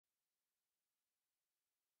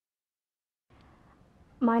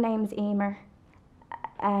My name's Eimear.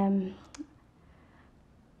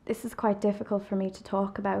 This is quite difficult for me to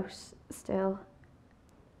talk about still.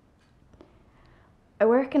 I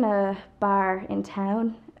work in a bar in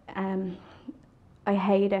town. I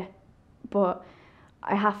hate it, but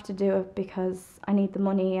I have to do it because I need the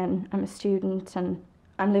money and I'm a student and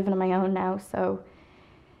I'm living on my own now. So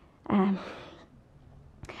I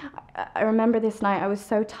remember this night I was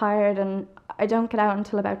so tired and I don't get out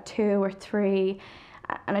until about 2 or 3.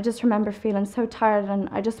 And I just remember feeling so tired and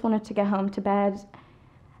I just wanted to get home to bed.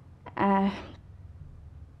 I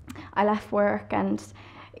left work and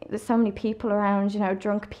there's so many people around,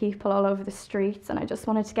 drunk people all over the streets, and I just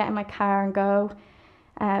wanted to get in my car and go.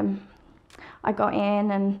 I got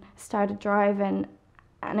in and started driving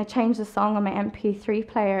and I changed the song on my MP3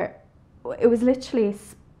 player. It was literally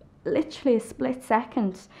a split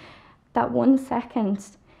second, that 1 second,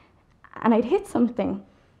 and I'd hit something.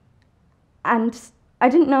 And I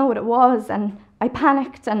didn't know what it was, and I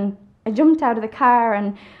panicked and I jumped out of the car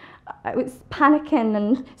and I was panicking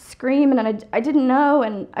and screaming and I didn't know,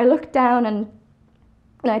 and I looked down and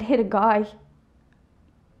I'd hit a guy.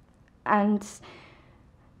 And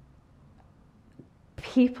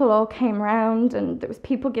people all came round and there was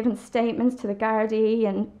people giving statements to the Gardaí,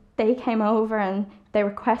 and they came over and they were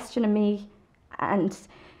questioning me and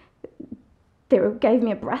gave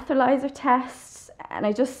me a breathalyzer test, and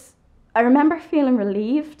I remember feeling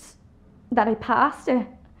relieved that I passed it,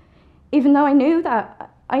 even though I knew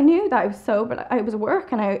that I was sober. I was at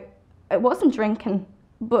work and I wasn't drinking,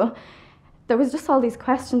 but there was just all these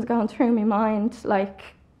questions going through my mind, like,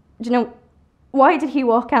 why did he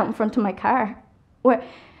walk out in front of my car?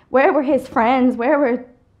 Where were his friends? Where were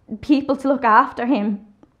people to look after him?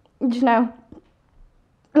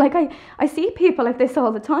 Like I see people like this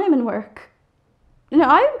all the time in work.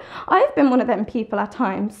 I've been one of them people at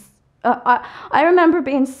times. I remember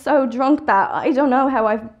being so drunk that I don't know how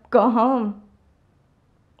I've got home.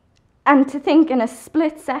 And to think in a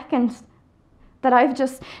split second that I've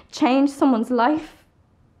just changed someone's life.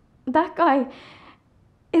 That guy,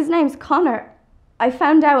 his name's Connor. I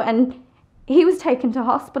found out, and he was taken to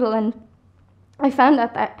hospital, and I found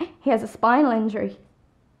out that he has a spinal injury.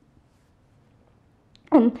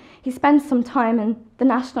 And he spends some time in the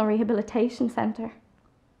National Rehabilitation Centre.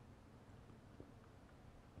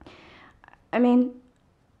 I mean,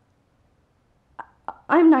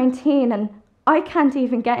 I'm 19 and I can't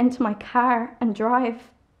even get into my car and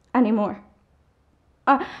drive anymore.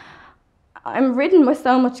 I'm ridden with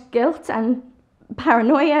so much guilt and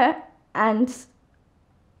paranoia, and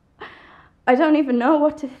I don't even know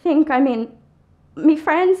what to think. I mean, my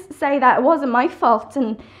friends say that it wasn't my fault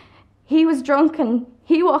and he was drunk and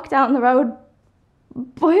he walked out on the road.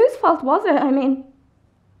 But whose fault was it? I mean,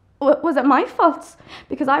 was it my fault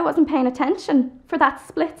because I wasn't paying attention for that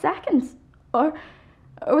split second? Or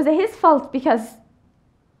was it his fault because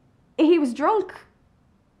he was drunk?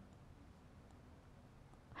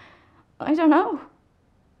 I don't know.